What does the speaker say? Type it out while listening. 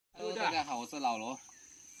家好，我是老罗。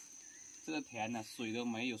这个田呢，水都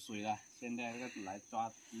没有水了，现在来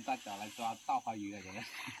抓一大早来抓稻花鱼了，这个。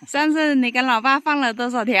上次你跟老爸放了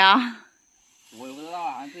多少条？我也不知道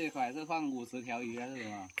啊，这一块是放50条鱼还是什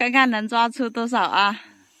么？看看能抓出多少啊？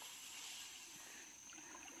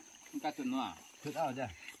应该准了，知道的。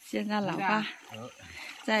现在老爸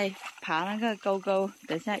在爬那个沟沟，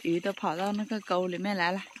等下鱼都跑到那个沟里面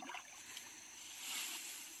来了。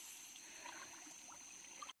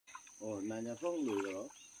哦，那就放鱼了。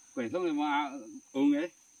鬼送你嘛，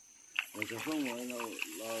嘅。我就放我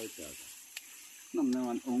捞一条。那么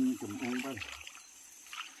玩吧。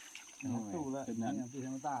够了，这样非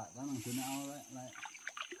常大，咱能去捞来。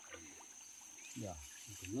呀，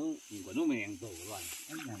我都没人走乱。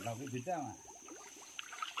哎，老给别这样啊。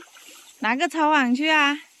拿个抄网去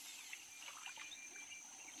啊！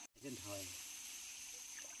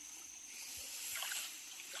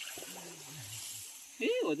诶，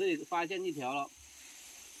我这里发现一条了。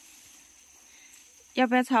要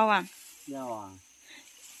不要抄网？要啊。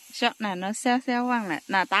小奶奶消网了，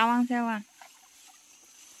哪大网消网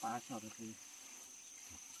8条的可以。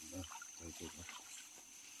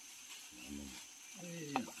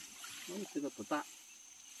哎，这个不大。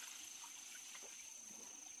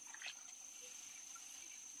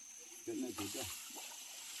真的不大。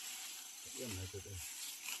用来这个。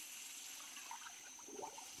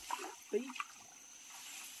哎。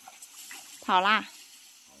跑啦！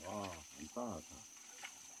哦，很大的。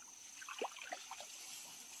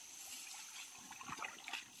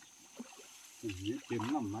鱼点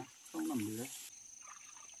冧啊，都冧住咧。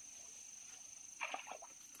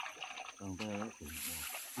刚才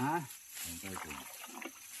啊？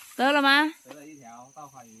得了吗？得了一条稻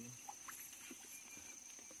花鱼。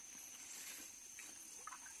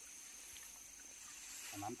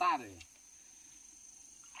还蛮大的。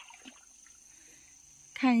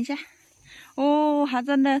看一下，哦，还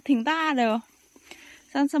真的挺大的哦。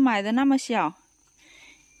上次买的那么小，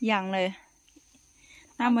养了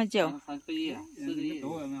那么久。3个月啊，4个月。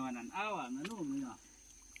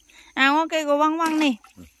啊，我给个汪汪呢，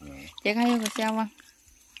这还有个小汪。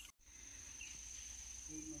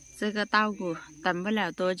这个稻谷等不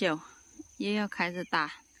了多久，又要开始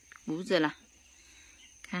打谷子了。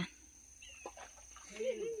看，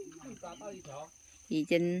已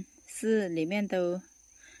经是里面都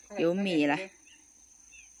有米了。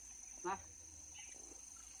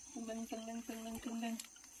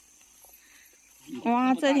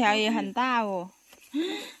哇，这条也很大哦，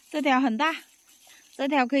这条很大，这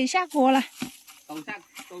条可以下锅了。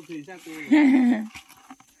都可以下锅了。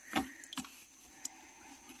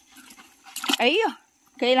哎呦，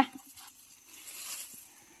可以了。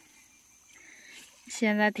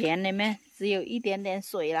现在田里面只有一点点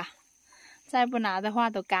水了，再不拿的话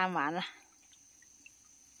都干完了。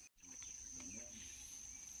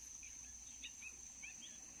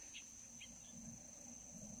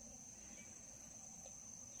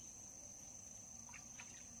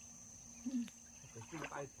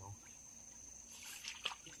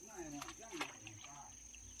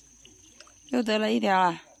又得了一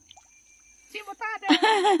条了，这么大的。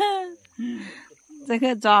这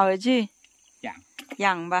个抓回去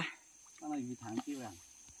养吧。放到鱼塘去养。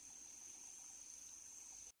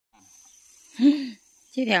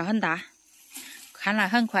这条很大，看来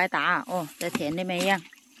很快大哦，在田里面养。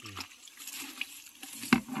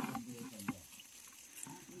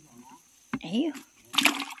哎呦！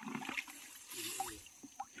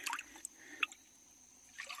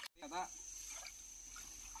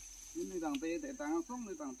你当地得当送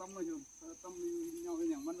你当tâm就tâm nhau cái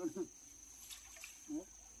nhàng mắt đó.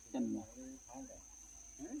 Chân mà.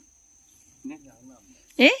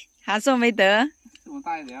 诶，还说没得。这么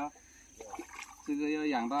大一条，这个要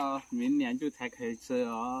养到明年就才可以吃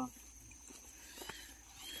哦。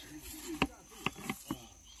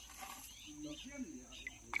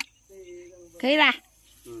可以啦。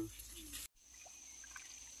嗯。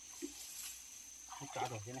抓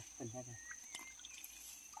走进来，等下看。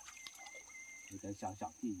有点小地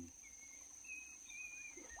鱼。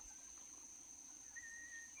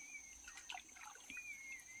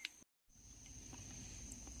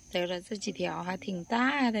得了这几条还挺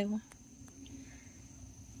大的哦。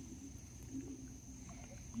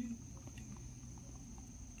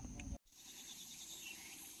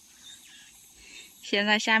现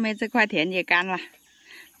在下面这块田也干了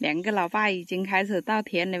，2个老爸已经开始到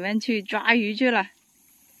田里面去抓鱼去了。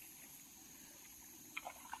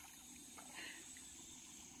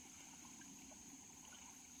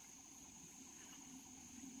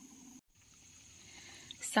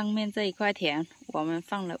上面这一块田我们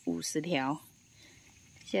放了50条，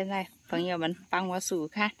现在朋友们帮我数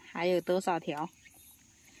看还有多少条。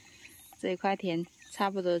这一块田差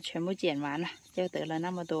不多全部剪完了，就得了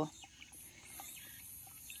那么多，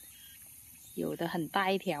有的很大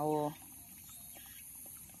一条哦。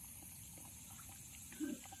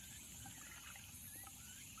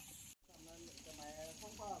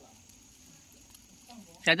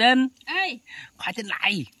小珍，哎，快进来！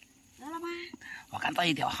来了吗？我看到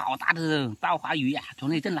一条好大的稻花鱼呀，从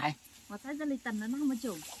那进来。我在这里等了那么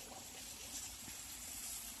久，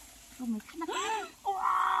都没看到。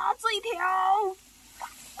哇，这一条！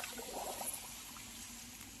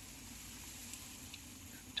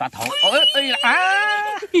抓头！哎呀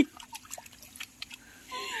啊！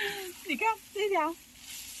你看这条，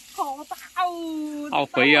好大哦！好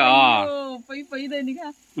肥啊！肥肥的，你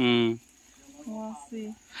看。嗯。哇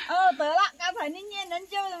塞！哦，得了，刚才那念人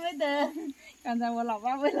救都没得。刚才我老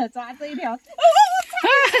爸为了抓这一条，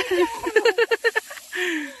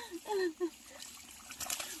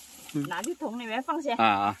拿去桶里面放下。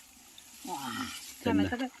啊！哇，看来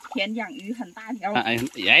这个田养鱼很大条。哎，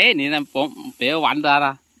你那别玩它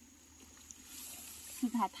了。是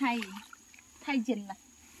它太紧了。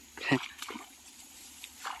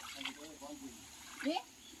咦？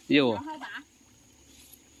有。好打。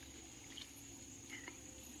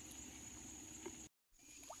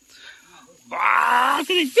哇，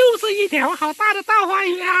这里就是一条好大的稻花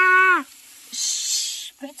鱼啊！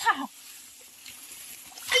嘘，别吵！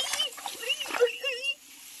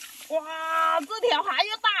哇，这条还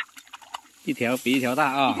要大，一条比一条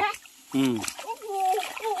大啊！你看，嗯，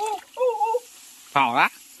跑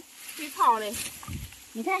了，别跑了！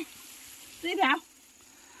你看，这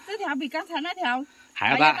条比刚才那条还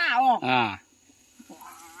要大哦！啊！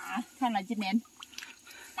哇，看来今年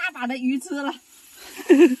大把的鱼吃了。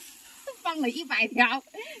放了100条，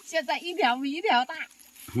现在一条比一条大。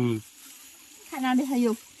嗯，看哪里还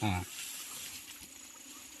有啊？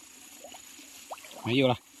没有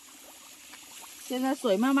了。现在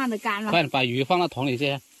水慢慢的干了。快点把鱼放到桶里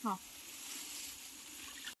去。好。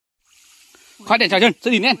快点，小静，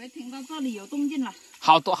这里面。我听到这里有动静了。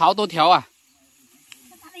好多条啊！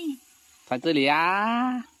在哪里？在这里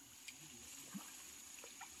啊！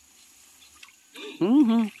嗯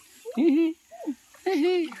哼，嘿嘿，嘿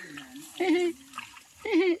嘿。嘿嘿嘿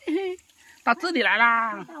嘿嘿嘿，到这里来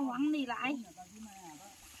啦！到往里来。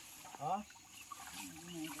啊！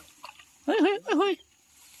嘿嘿嘿嘿，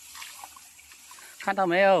看到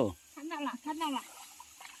没有？看到了，看到了。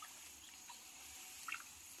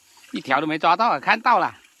一条都没抓到啊！看到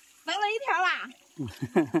了。得了一条啦！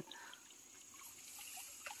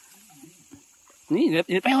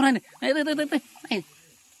你背后那里，哎对，哎，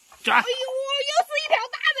抓！哎呦，又是一条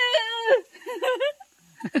大的！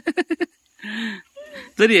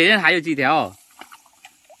这里还有几条？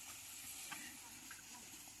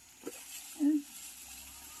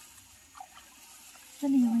这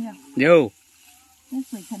里有没有？有。在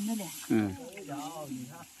水坑这里。嗯。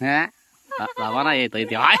哎，老王那也得一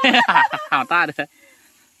条，哎呀，好大的！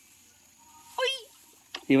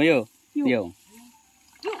有没有？有。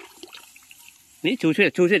你出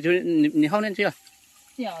去，你后面去了。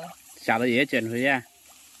小的也捡回去。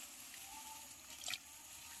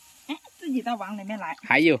自己到往里面来。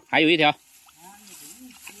还有一条。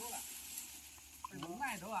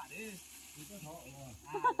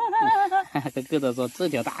个个说这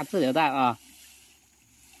条大啊！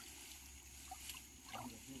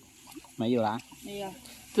没有啦。没有。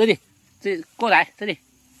这过来这里。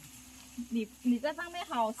你在上面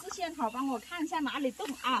好，视线好，帮我看一下哪里动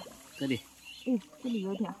啊？这里。这里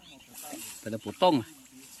有一条。它不动了。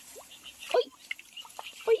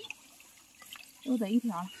又得一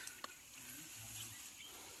条。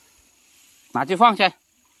拿去放下，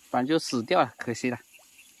不然就死掉了，可惜了。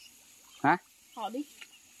啊？好的。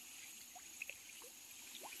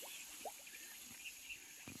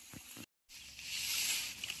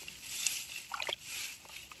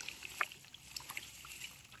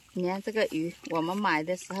你看这个鱼，我们买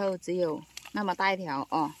的时候只有那么大一条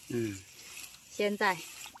哦。嗯。现在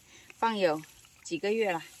放有几个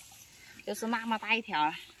月了，就是那么大一条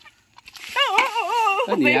了。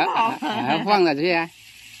那你还要放下去啊？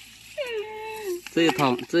这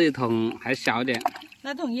一桶还小一点。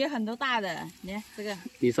那桶也很多大的，你看这个。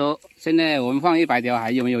你说现在我们放100条，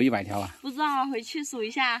还有没有100条啊？不知道，回去数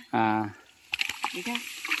一下。啊。你看，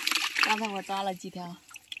刚才我抓了几条，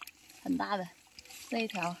很大的，这一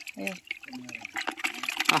条还有。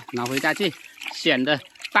啊，拿回家去，选的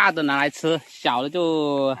大的拿来吃，小的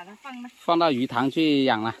就把它放了，放到鱼塘去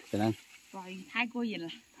养了，只能。抓鱼太过瘾了。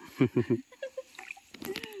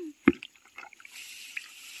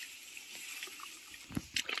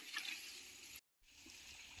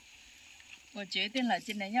我决定了，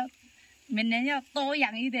明年要多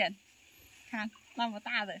养一点。看那么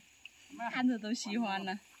大的，看着都喜欢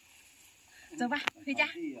了。走吧，回家。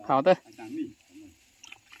好的。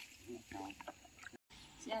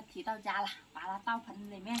现在提到家了，把它倒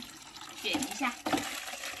盆里面卷一下。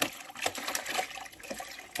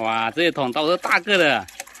哇，这一桶都是大个的。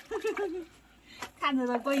看着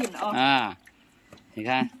都过瘾哦。啊，你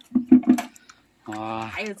看，哇。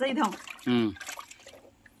还有这一桶。嗯。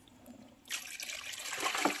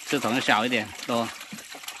这桶小一点，多。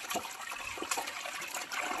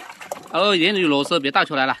哦，原来有螺丝，别倒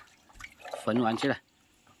出来了，粉完去了。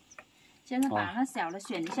现在把那小的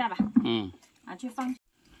选一下吧。嗯。拿去放。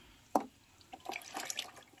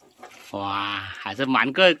哇，还是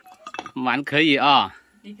蛮可以啊。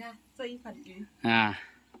你看这一盆鱼。啊。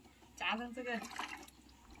加上这个，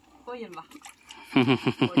过瘾吧？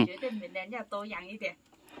我决定明年要多养一点。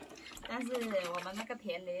但是我们那个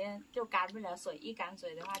田里就干不了水，一干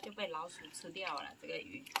水的话就被老鼠吃掉了。这个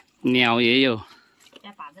鱼，鸟也有。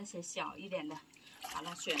要把这些小一点的，把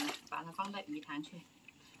它选了，把它放到鱼塘去，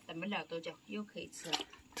等不了多久又可以吃了。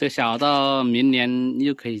这小到明年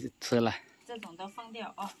又可以吃了。这种都放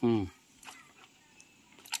掉哦。嗯。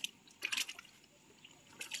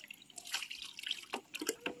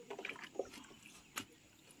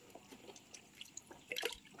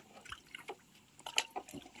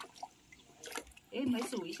哎，没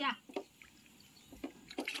数一下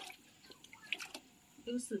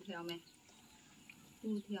，60条没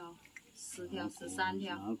？5条、10条、13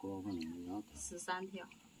条、13条、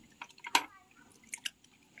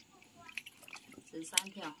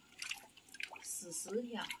13条、10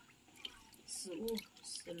条、15、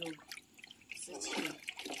16、17、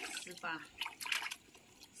18、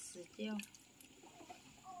19、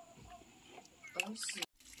20。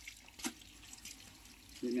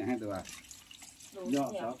今年还多啊？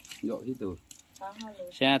有一多。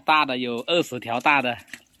现在大的有20条大的，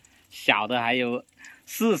小的还有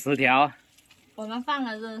40条。我们放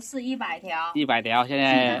了是100条。100条，现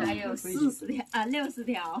在还有40条啊，60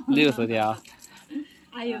条。60条。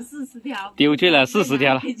还有40条。丢去了40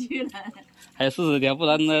条了。去了。还有40条，不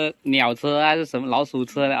然那鸟吃还是什么老鼠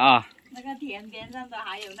吃的啊？那个田边上的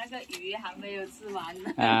还有那个鱼还没有吃完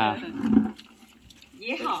呢。啊。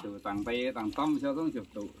也好。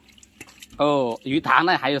哦，鱼塘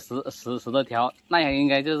那还有十多条，那也应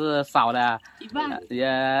该就是少的，一半也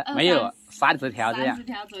没有30条这样。30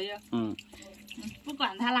条左右。嗯。不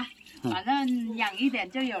管它了，反正养一点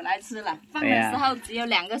就有来吃了。放的时候只有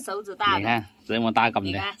2个手指大的。你看这么大根的。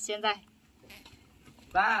你看现在。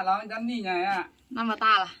大，老咱你养呀。那么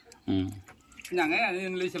大了。嗯。养呀，你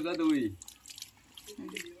10多对。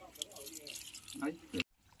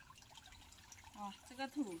哇，这个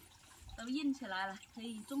土都硬起来了，可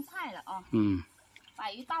以种菜了哦。嗯。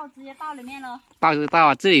把鱼直接倒里面喽。倒就倒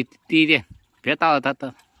啊，这里低一点，别倒了，倒。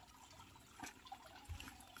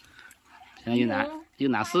现在又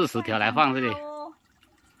拿40条来放这里，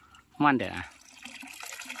慢点啊。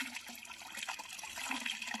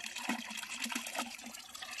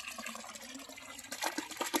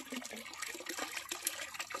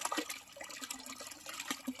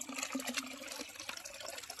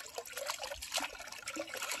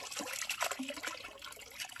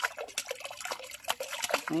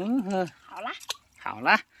好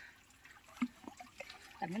了。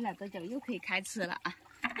等不了多久又可以开吃了啊！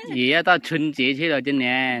也要到春节去了，今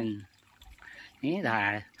年，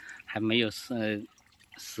它还没有适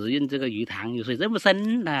应这个鱼塘，有水这么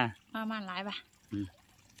深呢。慢慢来吧。嗯，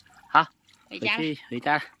好，回家了。回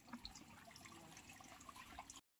家了。